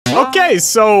Okay,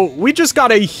 so we just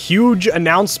got a huge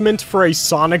announcement for a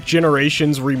Sonic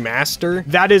Generations remaster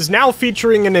that is now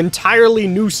featuring an entirely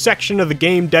new section of the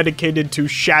game dedicated to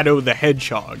Shadow the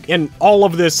Hedgehog. And all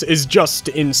of this is just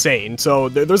insane. So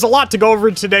there's a lot to go over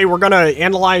today. We're gonna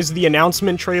analyze the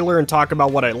announcement trailer and talk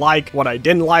about what I like, what I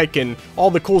didn't like, and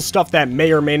all the cool stuff that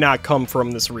may or may not come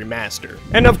from this remaster.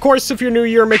 And of course, if you're new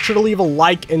here, make sure to leave a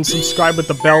like and subscribe with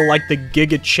the bell like the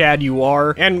Giga Chad you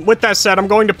are. And with that said, I'm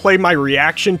going to play my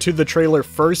reaction to the trailer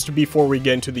first before we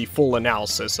get into the full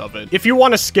analysis of it. If you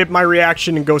want to skip my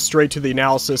reaction and go straight to the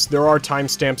analysis, there are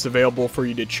timestamps available for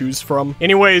you to choose from.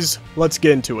 Anyways, let's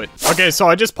get into it. Okay, so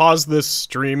I just paused this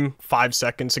stream 5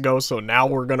 seconds ago, so now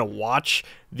we're gonna watch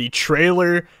the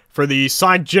trailer for the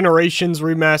Sonic Generations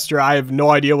remaster. I have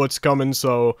no idea what's coming,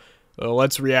 so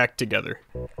let's react together.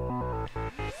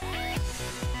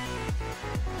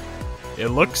 It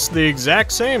looks the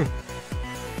exact same.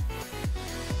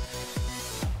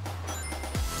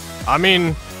 I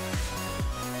mean,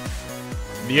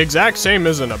 the exact same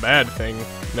isn't a bad thing,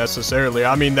 necessarily.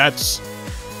 I mean, it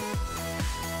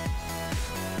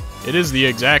is the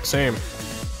exact same.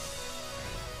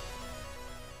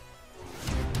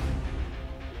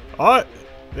 Oh,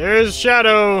 there's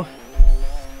Shadow.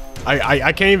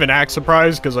 I can't even act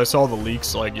surprised because I saw the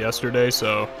leaks like yesterday,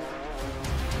 so.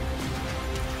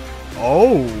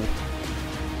 Oh,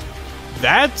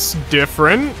 that's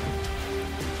different.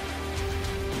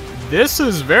 This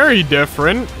is very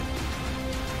different.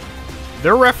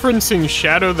 They're referencing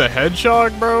Shadow the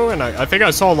Hedgehog, bro, and I think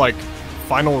I saw, like,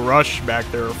 Final Rush back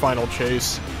there, or Final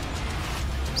Chase.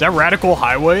 Is that Radical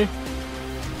Highway?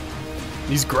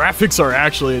 These graphics are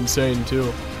actually insane,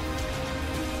 too.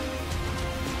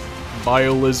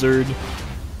 Bio-Lizard.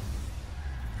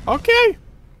 Okay.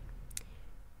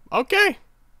 Okay.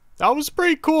 That was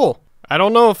pretty cool. I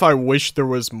don't know if I wish there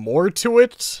was more to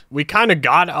it. We kind of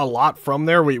got a lot from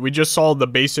there. We just saw the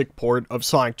basic port of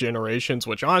Sonic Generations,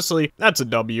 which honestly, that's a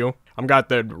W. I'm got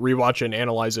to rewatch and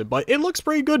analyze it, but it looks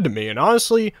pretty good to me. And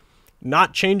honestly,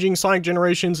 not changing Sonic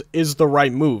Generations is the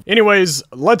right move. Anyways,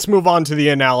 let's move on to the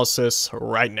analysis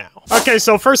right now. Okay,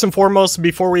 so first and foremost,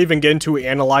 before we even get into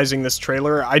analyzing this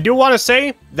trailer, I do want to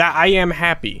say that I am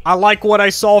happy. I like what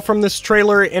I saw from this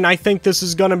trailer, and I think this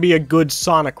is gonna be a good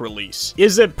Sonic release.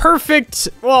 Is it perfect?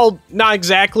 Well, not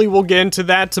exactly, we'll get into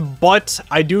that, but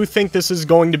I do think this is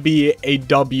going to be a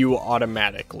W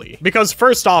automatically. Because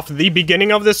first off, the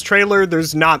beginning of this trailer,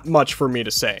 there's not much for me to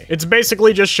say. It's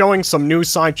basically just showing some new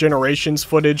Sonic Generations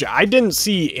footage. I didn't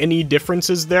see any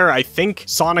differences there. I think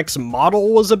Sonic's model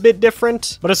was a bit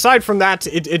different, but aside from that,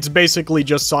 it's basically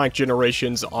just Sonic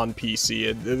Generations on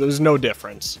PC. There's no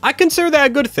difference. I consider that a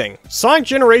good thing. Sonic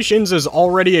Generations is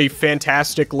already a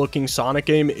fantastic looking Sonic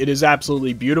game. It is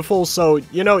absolutely beautiful, so,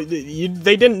 you know,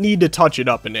 they didn't need to touch it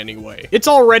up in any way. It's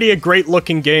already a great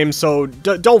looking game, so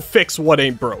don't fix what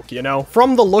ain't broke, you know?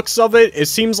 From the looks of it, it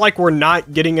seems like we're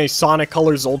not getting a Sonic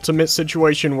Colors Ultimate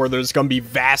situation where there's gonna be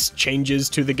vast changes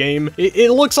to the game.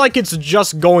 It looks like it's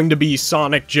just going to be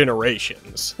Sonic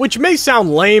Generations, which may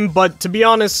sound lame, but to be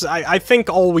honest, I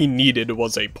think all we needed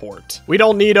was a port. We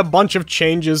don't need a bunch of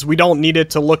changes. We don't need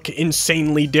it to look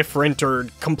insanely different or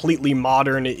completely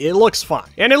modern. It looks fine.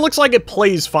 And it looks like it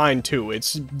plays fine too.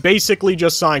 It's basically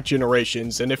just Sonic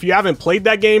Generations, and if you haven't played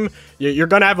that game, you're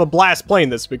gonna have a blast playing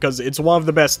this because it's one of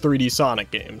the best 3D Sonic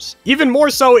games. Even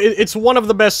more so, it's one of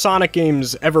the best Sonic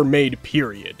games ever made,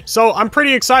 period. So I'm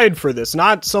pretty excited for this.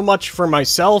 Not so much for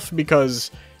myself because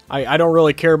I don't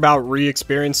really care about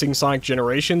re-experiencing Sonic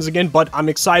Generations again, but I'm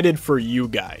excited for you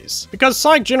guys. Because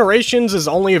Sonic Generations is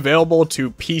only available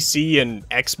to PC and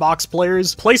Xbox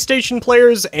players. PlayStation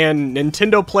players and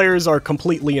Nintendo players are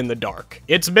completely in the dark.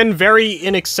 It's been very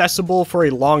inaccessible for a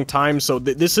long time, so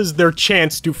this is their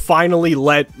chance to finally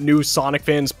let new Sonic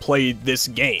fans play this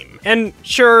game. And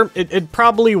sure, it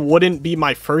probably wouldn't be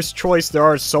my first choice. There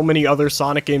are so many other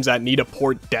Sonic games that need a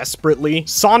port desperately.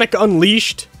 Sonic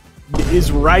Unleashed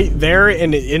is right there,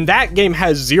 and that game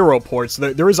has 0 ports.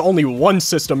 There is only one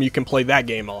system you can play that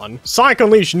game on. Sonic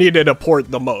Unleashed needed a port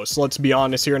the most, let's be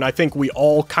honest here, and I think we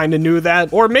all kind of knew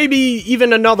that. Or maybe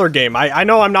even another game. I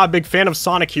know I'm not a big fan of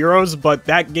Sonic Heroes, but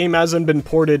that game hasn't been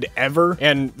ported ever,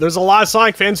 and there's a lot of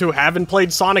Sonic fans who haven't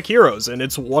played Sonic Heroes, and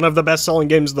it's one of the best-selling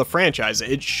games of the franchise.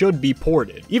 It should be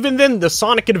ported. Even then, the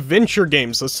Sonic Adventure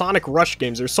games, the Sonic Rush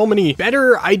games, there's so many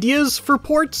better ideas for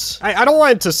ports. I don't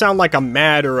want it to sound like I'm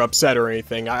mad or upset upset or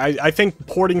anything. I think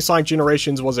porting Sonic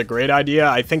Generations was a great idea.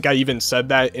 I think I even said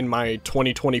that in my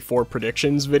 2024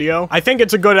 predictions video. I think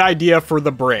it's a good idea for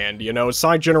the brand, you know?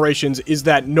 Sonic Generations is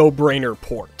that no-brainer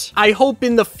port. I hope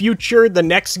in the future, the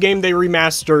next game they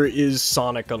remaster is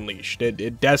Sonic Unleashed.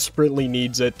 It desperately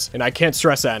needs it, and I can't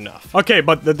stress that enough. Okay,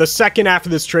 but the second half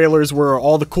of this trailer is where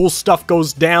all the cool stuff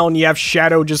goes down. You have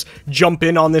Shadow just jump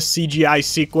in on this CGI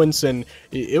sequence, and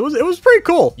it was pretty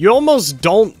cool. You almost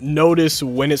don't notice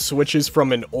when it switches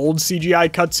from an old CGI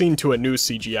cutscene to a new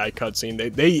CGI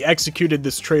cutscene. They executed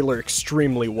this trailer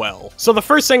extremely well. So the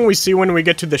first thing we see when we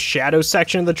get to the Shadow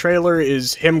section of the trailer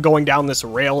is him going down this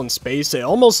rail in space. It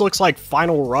almost looks like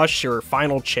Final Rush or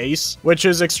Final Chase, which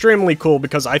is extremely cool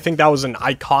because I think that was an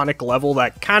iconic level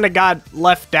that kind of got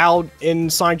left out in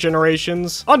Sonic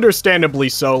Generations. Understandably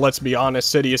so, let's be honest,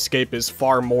 City Escape is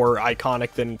far more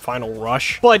iconic than Final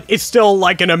Rush, but it's still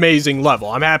like an amazing level.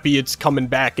 I'm happy it's coming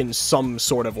back in some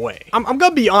sort of way. I'm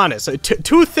gonna be honest,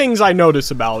 two things I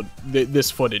noticed about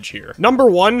this footage here. Number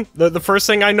one, the first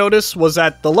thing I noticed was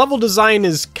that the level design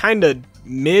is kind of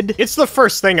mid. It's the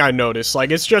first thing I noticed. Like,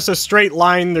 it's just a straight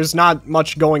line. There's not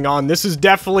much going on. This is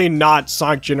definitely not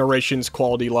Sonic Generations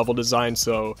quality level design,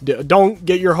 so don't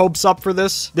get your hopes up for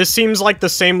this. This seems like the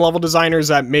same level designers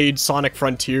that made Sonic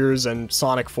Frontiers and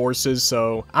Sonic Forces,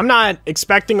 so I'm not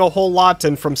expecting a whole lot,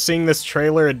 and from seeing this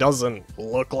trailer, it doesn't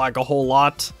look like a whole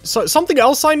lot. So something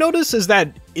else I noticed is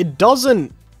that it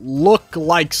doesn't look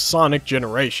like Sonic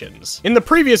Generations. In the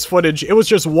previous footage, it was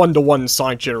just one-to-one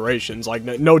Sonic Generations, like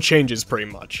no changes pretty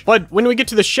much. But when we get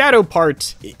to the Shadow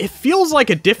part, it feels like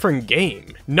a different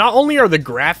game. Not only are the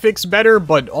graphics better,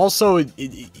 but also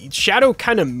Shadow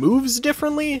kind of moves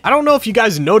differently. I don't know if you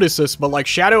guys notice this, but like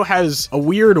Shadow has a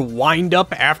weird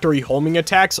wind-up after he homing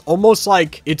attacks, almost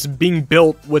like it's being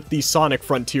built with the Sonic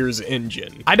Frontiers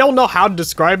engine. I don't know how to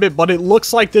describe it, but it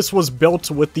looks like this was built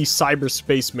with the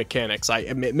cyberspace mechanics.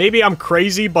 Maybe I'm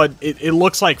crazy, but it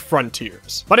looks like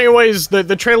Frontiers. But anyways,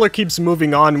 the trailer keeps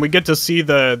moving on. We get to see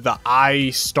the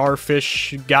eye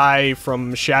starfish guy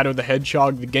from Shadow the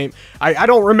Hedgehog, the game. I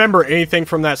don't remember anything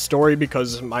from that story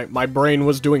because my brain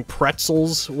was doing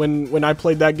pretzels when I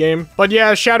played that game. But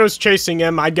yeah, Shadow's chasing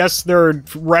him. I guess they're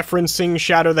referencing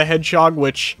Shadow the Hedgehog,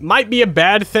 which might be a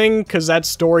bad thing because that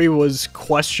story was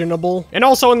questionable. And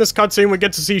also in this cutscene, we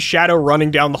get to see Shadow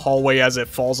running down the hallway as it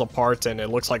falls apart and it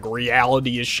looks like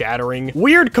reality is shattering.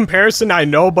 Weird comparison, I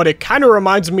know, but it kind of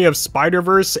reminds me of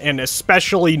Spider-Verse and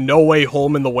especially No Way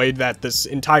Home in the way that this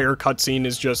entire cutscene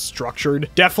is just structured.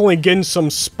 Definitely getting some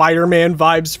Spider-Man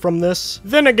vibes from this.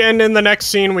 Then again, in the next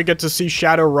scene, we get to see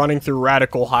Shadow running through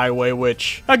Radical Highway,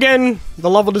 which, again, the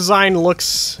level design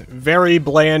looks very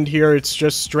bland here. It's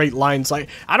just straight lines. Like,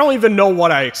 I don't even know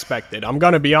what I expected. I'm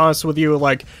gonna be honest with you,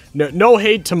 like, no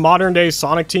hate to modern day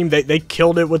Sonic team. They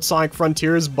killed it with Sonic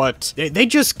Frontiers, but they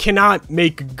just cannot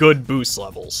make good boost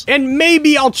levels. And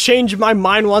maybe I'll change my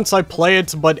mind once I play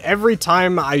it, but every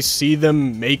time I see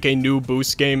them make a new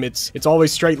boost game, it's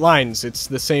always straight lines. It's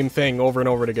the same thing over and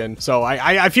over again. So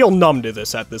I feel numb to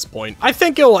this at this point. I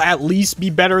think it'll at least be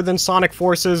better than Sonic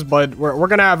Forces, but we're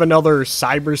gonna have another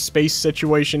cyberspace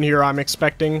situation here, I'm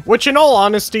expecting. Which, in all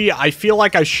honesty, I feel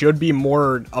like I should be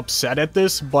more upset at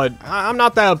this, but I'm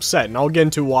not that upset, and I'll get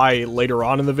into why later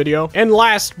on in the video. And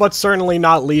last, but certainly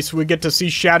not least, we get to see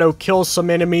Shadow kill some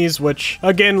enemies, which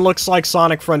again looks like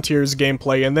Sonic Frontiers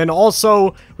gameplay. And then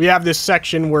also we have this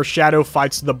section where Shadow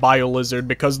fights the Bio-Lizard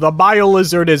because the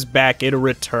Bio-Lizard is back. It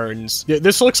returns.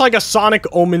 This looks like a Sonic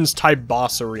Omens type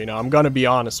boss arena, I'm gonna be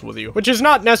honest with you, which is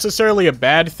not necessarily a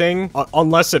bad thing.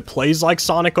 Unless it plays like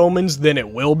Sonic Omens, then it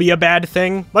will be a bad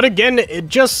thing. But again, it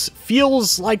just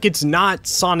feels like it's not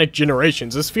Sonic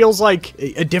Generations. This feels like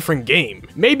a different game.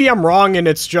 Maybe I'm wrong and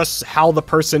it's just how the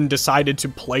person decided to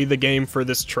play the game for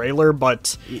this trailer,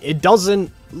 but it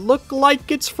doesn't look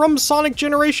like it's from Sonic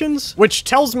Generations, which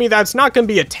tells me that it's not going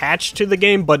to be attached to the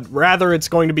game, but rather it's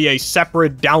going to be a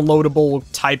separate downloadable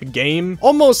type game,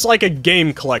 almost like a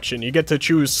game collection. You get to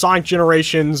choose Sonic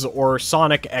Generations or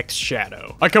Sonic X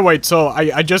Shadow. Okay, wait, so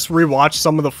I just rewatched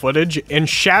some of the footage, and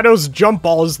Shadow's jump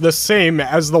ball is the same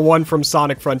as the one from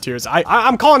Sonic Frontiers.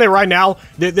 I'm calling it right now.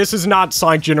 This is not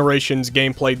Sonic Generations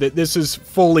gameplay. This is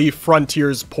fully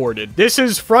Frontiers ported. This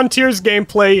is Frontiers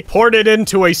gameplay ported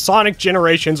into a Sonic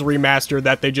Generations remaster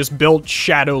that they just built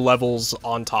Shadow levels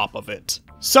on top of it.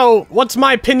 So, what's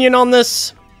my opinion on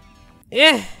this?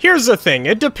 Here's the thing,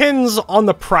 it depends on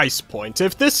the price point.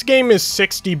 If this game is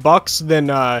 60 bucks, then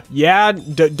yeah,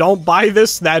 don't buy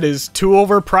this, that is too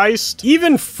overpriced.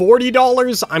 Even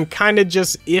 $40, I'm kind of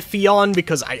just iffy on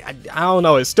because I don't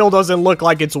know, it still doesn't look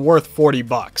like it's worth 40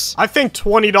 bucks. I think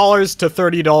 $20 to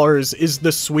 $30 is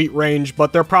the sweet range,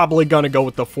 but they're probably gonna go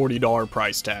with the $40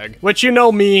 price tag. Which, you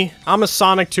know me, I'm a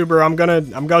Sonic tuber, I'm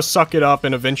gonna suck it up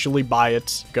and eventually buy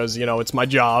it because, you know, it's my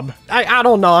job. I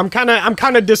don't know, I'm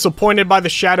kind of disappointed by the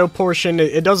shadow portion.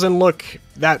 It doesn't look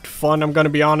that fun, I'm gonna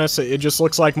be honest. It just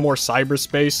looks like more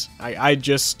cyberspace. I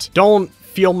just don't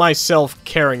feel myself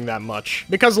caring that much.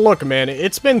 Because look, man,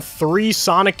 it's been 3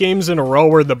 Sonic games in a row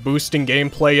where the boosting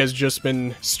gameplay has just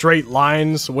been straight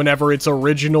lines whenever it's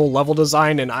original level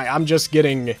design, and I'm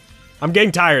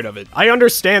getting tired of it. I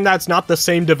understand that's not the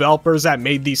same developers that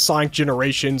made these Sonic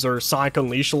Generations or Sonic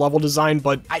Unleashed level design,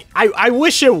 but I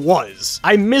wish it was.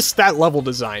 I miss that level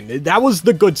design. That was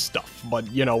the good stuff, but,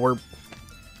 you know,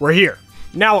 we're here.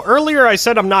 Now, earlier I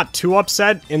said I'm not too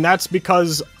upset, and that's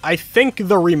because I think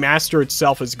the remaster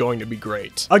itself is going to be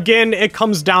great. Again, it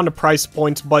comes down to price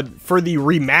points, but for the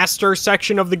remaster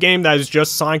section of the game that is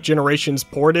just Sonic Generations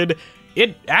ported,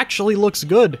 it actually looks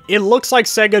good. It looks like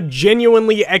Sega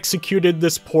genuinely executed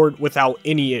this port without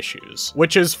any issues,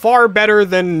 which is far better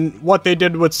than what they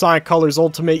did with Sonic Colors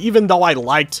Ultimate. Even though I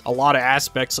liked a lot of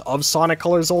aspects of Sonic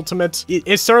Colors Ultimate,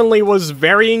 it certainly was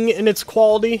varying in its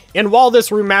quality. And while this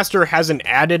remaster hasn't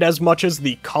added as much as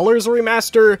the Colors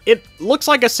remaster, it looks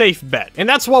like a safe bet. And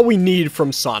that's what we need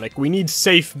from Sonic. We need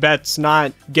safe bets,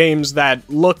 not games that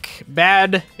look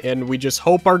bad and we just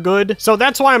hope are good. So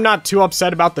that's why I'm not too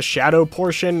upset about the shadow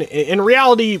portion. In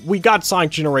reality, we got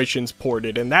Sonic Generations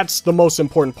ported, and that's the most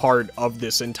important part of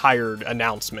this entire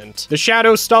announcement. The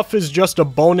shadow stuff is just a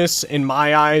bonus in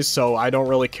my eyes, so I don't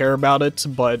really care about it,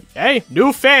 but hey,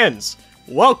 new fans!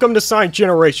 Welcome to Sonic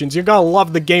Generations. You're gonna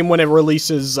love the game when it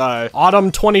releases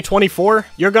autumn 2024.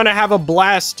 You're gonna have a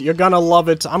blast. You're gonna love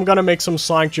it. I'm gonna make some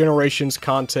Sonic Generations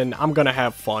content. I'm gonna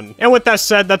have fun. And with that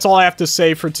said, that's all I have to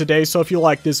say for today. So if you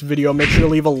like this video, make sure to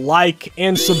leave a like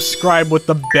and subscribe with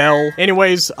the bell.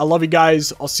 Anyways, I love you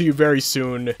guys. I'll see you very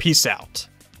soon. Peace out.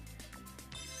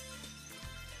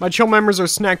 My channel members are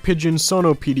Snack Pigeon,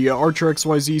 Sonopedia, Archer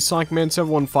XYZ,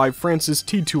 SonicMan715, Francis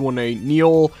T218,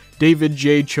 Neil, David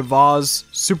J. Chavaz,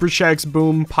 Super Shags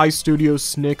Boom, Pie Studios,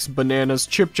 Snicks, Bananas,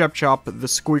 Chip Chap Chop, The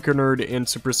Squeaker Nerd, and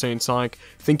Super Saiyan Sonic.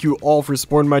 Thank you all for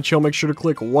supporting my channel. Make sure to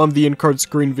click one of the in-card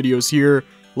screen videos here.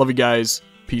 Love you guys.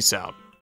 Peace out.